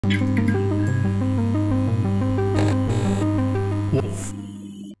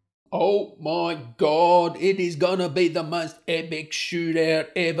Oh my god, it is gonna be the most epic shootout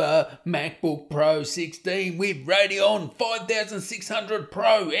ever. MacBook Pro 16 with Radeon 5600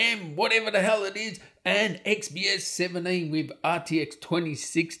 Pro M, whatever the hell it is, and XPS 17 with RTX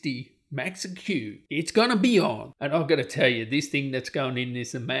 2060 Max EQ. It's gonna be on. And I've got to tell you, this thing that's going in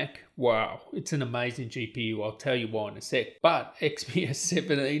this Mac, wow, it's an amazing GPU. I'll tell you why in a sec. But XPS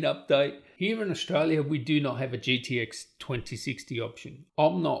 17 update. Here in Australia, we do not have a GTX 2060 option.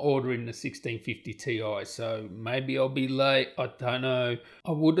 I'm not ordering the 1650 Ti, so maybe I'll be late. I don't know.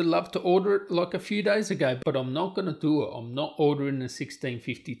 I would have loved to order it like a few days ago, but I'm not going to do it. I'm not ordering the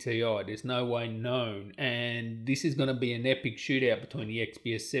 1650 Ti. There's no way known. And this is going to be an epic shootout between the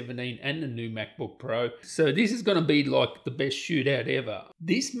XPS 17 and the new MacBook Pro. So this is going to be like the best shootout ever.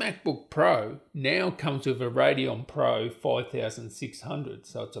 This MacBook Pro now comes with a Radeon Pro 5600.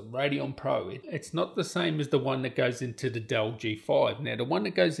 So it's a Radeon Pro. It's not the same as the one that goes into the Dell G5. Now, the one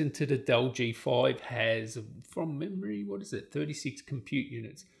that goes into the Dell G5 has, from memory, what is it? 36 compute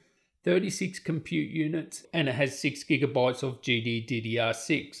units. 36 compute units, and it has 6 gigabytes of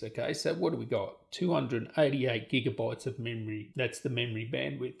GDDR6. Okay, so what do we got? 288 gigabytes of memory. That's the memory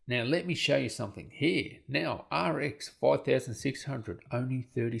bandwidth. Now, let me show you something here. Now, RX 5600, only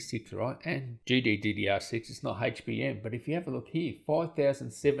 36, right? And GDDR6, it's not HBM. But if you have a look here,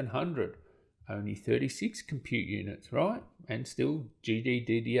 5700, only 36 compute units, right? And still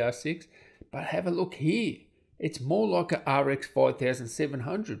GDDR6. But have a look here. It's more like a RX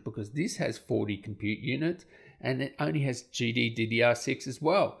 5700 because this has 40 compute units and it only has GDDR6 as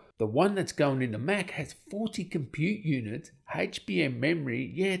well. The one that's going in the Mac has 40 compute units, HBM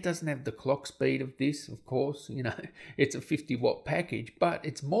memory. Yeah, it doesn't have the clock speed of this, of course, you know, it's a 50 watt package, but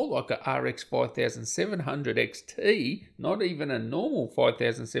it's more like a RX 5700 XT, not even a normal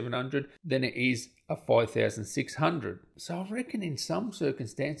 5700, than it is a 5600. So I reckon in some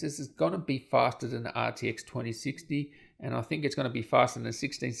circumstances it's going to be faster than the RTX 2060, and I think it's going to be faster than the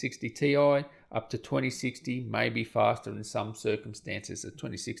 1660 Ti, up to 2060, maybe faster in some circumstances. The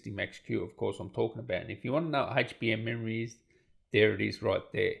 2060 Max Q, of course, I'm talking about. And if you want to know what HBM memory is, there it is right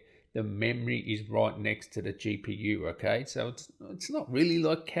there. The memory is right next to the GPU, okay? So it's not really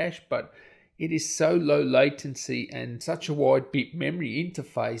like cache, but it is so low latency and such a wide bit memory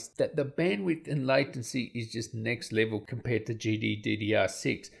interface that the bandwidth and latency is just next level compared to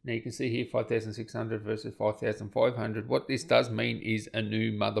GDDR6. Now you can see here 5600 versus 5500. What this does mean is a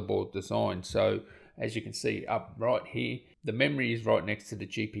new motherboard design. So as you can see up right here, the memory is right next to the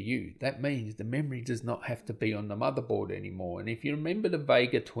GPU. That means the memory does not have to be on the motherboard anymore. And if you remember the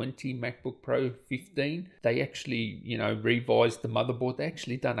Vega 20 MacBook Pro 15, they actually, you know, revised the motherboard. They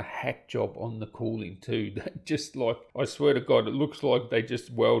actually done a hack job on the cooling too. Just like, I swear to God, it looks like they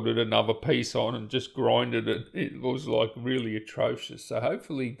just welded another piece on and just grinded it. It was like really atrocious. So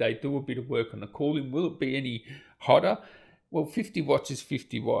hopefully they do a bit of work on the cooling. Will it be any hotter? Well, 50 watts is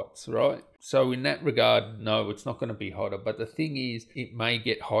 50 watts, right? So in that regard, no, it's not going to be hotter. But the thing is, it may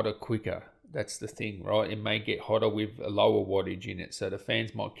get hotter quicker. That's the thing, right? It may get hotter with a lower wattage in it. So the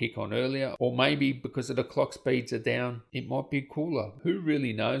fans might kick on earlier. Or maybe because of the clock speeds are down, it might be cooler. Who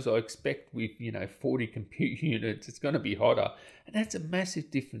really knows? I expect with, you know, 40 compute units, it's going to be hotter. And that's a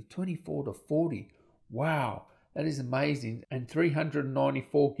massive difference, 24 to 40. Wow. That is amazing. And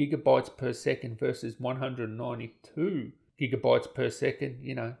 394 gigabytes per second versus 192 gigabytes per second,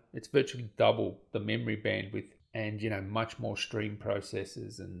 you know, it's virtually double the memory bandwidth, and, you know, much more stream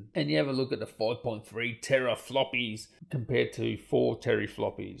processors. And you have a look at the 5.3 tera floppies compared to 4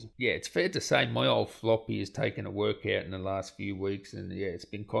 terafloppies. Yeah, it's fair to say my old floppy has taken a workout in the last few weeks, and yeah, it's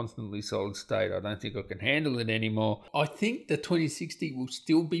been constantly solid state. I don't think I can handle it anymore. I think the 2060 will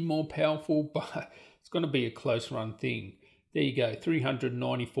still be more powerful, but it's going to be a close run thing. There you go,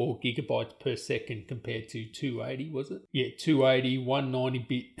 394 gigabytes per second compared to 280, was it? Yeah, 280,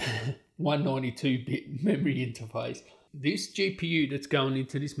 190-bit, 192-bit memory interface. This GPU that's going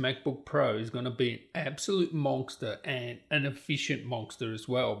into this MacBook Pro is going to be an absolute monster, and an efficient monster as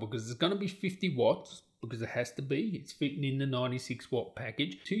well, because it's going to be 50 watts, because it has to be. It's fitting in the 96 watt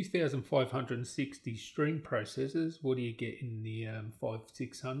package. 2,560 stream processors. What do you get in the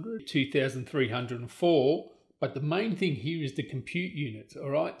 5600? 2,304. But the main thing here is the compute units,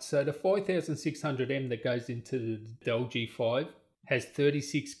 all right? So the 5600M that goes into the Dell G5 has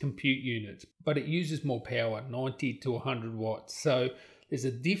 36 compute units, but it uses more power, 90 to 100 watts. So there's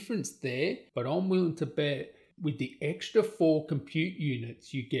a difference there, but I'm willing to bet with the extra 4 compute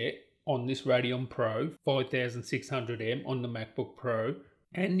units you get on this Radeon Pro 5600M on the MacBook Pro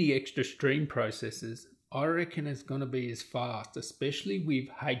and the extra stream processors, I reckon it's going to be as fast, especially with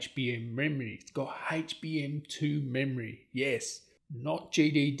HBM memory. It's got HBM2 memory. Yes, not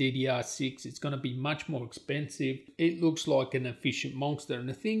GDDR6. It's going to be much more expensive. It looks like an efficient monster. And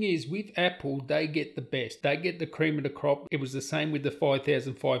the thing is, with Apple, they get the best. They get the cream of the crop. It was the same with the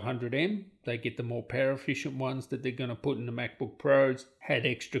 5500M. They get the more power efficient ones that they're going to put in the MacBook Pros. Had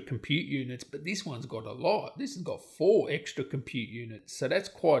extra compute units, but this one's got a lot. This has got 4 extra compute units. So that's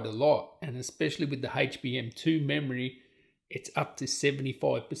quite a lot. And especially with the HBM2 memory, it's up to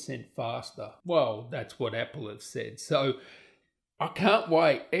 75% faster. Well, that's what Apple have said. So I can't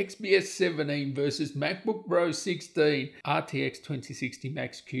wait. XPS 17 versus MacBook Pro 16, RTX 2060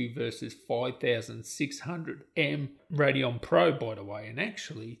 Max Q versus 5600M Radeon Pro, by the way. And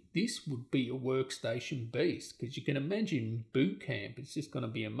actually, this would be a workstation beast, because you can imagine boot camp. It's just going to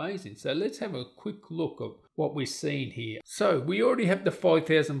be amazing. So let's have a quick look at what we're seeing here. So we already have the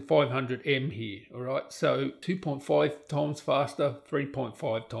 5500M here, all right? So 2.5 times faster,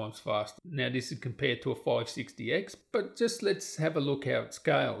 3.5 times faster. Now this is compared to a 560X, but just let's have a look how it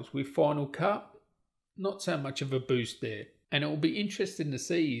scales. With Final Cut, not so much of a boost there. And it will be interesting to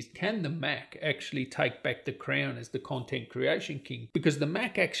see is, can the Mac actually take back the crown as the content creation king? Because the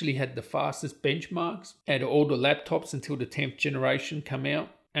Mac actually had the fastest benchmarks out of all the laptops until the 10th generation come out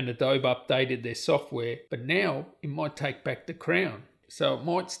and Adobe updated their software. But now it might take back the crown. So it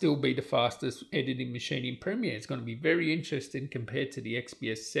might still be the fastest editing machine in Premiere. It's going to be very interesting compared to the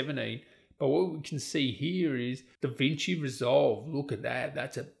XPS 17. But what we can see here is DaVinci Resolve. Look at that.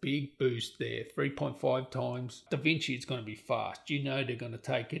 That's a big boost there. 3.5 times. DaVinci is going to be fast. You know they're going to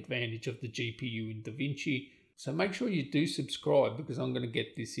take advantage of the GPU in DaVinci. So make sure you do subscribe, because I'm going to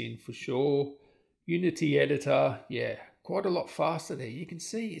get this in for sure. Unity Editor. Yeah, quite a lot faster there. You can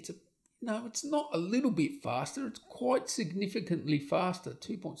see it's it's not a little bit faster. It's quite significantly faster.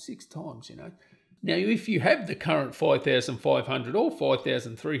 2.6 times, you know. Now, if you have the current 5500 or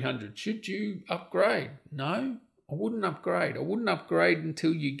 5300, should you upgrade? No, I wouldn't upgrade. I wouldn't upgrade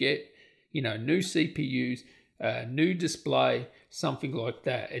until you get, new CPUs, new display, something like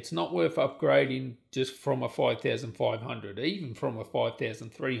that. It's not worth upgrading just from a 5500, even from a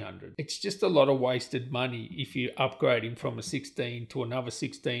 5300. It's just a lot of wasted money if you're upgrading from a 16 to another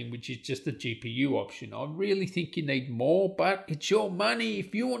 16, which is just a GPU option. I really think you need more, but it's your money.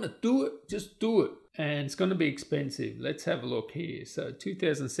 If you want to do it, just do it. And it's going to be expensive. Let's have a look here. So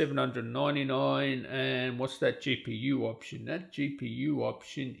 2,799, and what's that GPU option? That GPU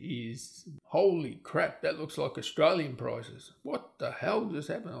option is, holy crap, that looks like Australian prices. What the hell just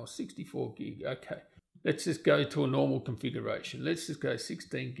happened? Oh, 64 gig. Okay, let's just go to a normal configuration. Let's just go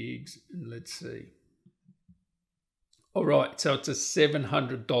 16 gigs and let's see. All right, so it's a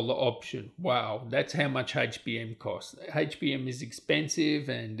 $700 option. Wow, that's how much HBM costs. HBM is expensive,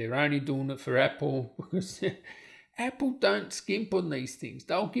 and they're only doing it for Apple because Apple don't skimp on these things.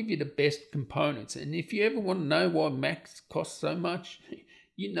 They'll give you the best components. And if you ever want to know why Macs cost so much,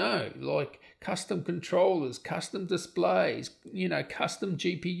 like custom controllers, custom displays, custom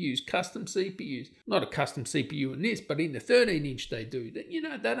GPUs, custom CPUs. Not a custom CPU in this, but in the 13-inch they do. They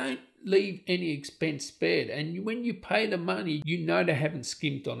don't leave any expense spared. And when you pay the money, they haven't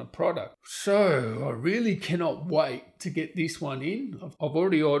skimped on a product. So I really cannot wait to get this one in. I've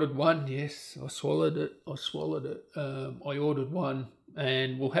already ordered one. Yes, I swallowed it. I ordered one.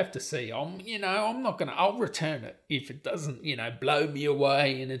 And we'll have to see. I'll return it if it doesn't, blow me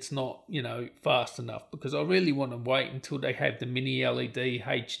away and it's not, fast enough, because I really want to wait until they have the mini LED,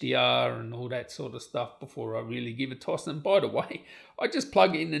 HDR and all that sort of stuff before I really give a toss. And by the way, I just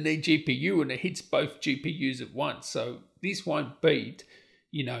plug in an eGPU and it hits both GPUs at once. So this won't beat,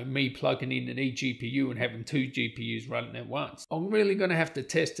 me plugging in an eGPU and having 2 GPUs running at once. I'm really going to have to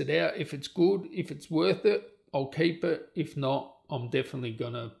test it out. If it's good, if it's worth it, I'll keep it. If not, I'm definitely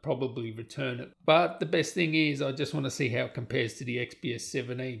going to probably return it. But the best thing is, I just want to see how it compares to the XPS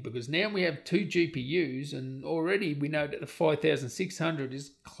 17, because now we have 2 GPUs and already we know that the 5600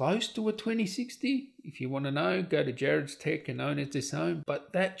 is close to a 2060. If you want to know, go to Jared's Tech and Own It This Home.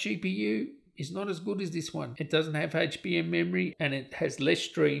 But that GPU is not as good as this one. It doesn't have HBM memory and it has less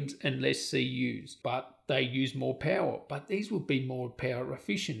streams and less CUs, but they use more power. But these will be more power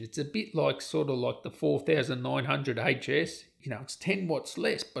efficient. It's a bit like sort of like the 4900 HS. It's 10 watts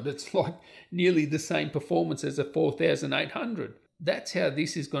less, but it's like nearly the same performance as a 4800. That's how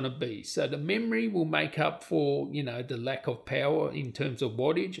this is going to be. So the memory will make up for, the lack of power in terms of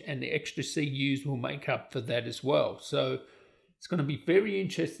wattage, and the extra CUs will make up for that as well. So it's going to be very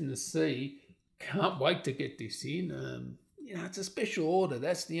interesting to see. Can't wait to get this in. It's a special order.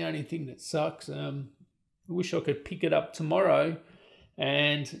 That's the only thing that sucks. I wish I could pick it up tomorrow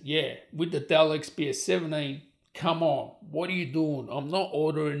And yeah, with the Dell XPS 17, come on, what are you doing? I'm not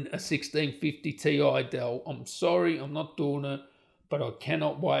ordering a 1650 Ti Dell. I'm sorry, I'm not doing it, but I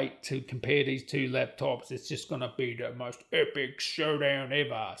cannot wait to compare these two laptops. It's just going to be the most epic showdown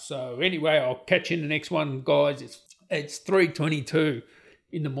ever. So anyway, I'll catch you in the next one, guys. It's 3:22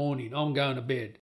 in the morning. I'm going to bed.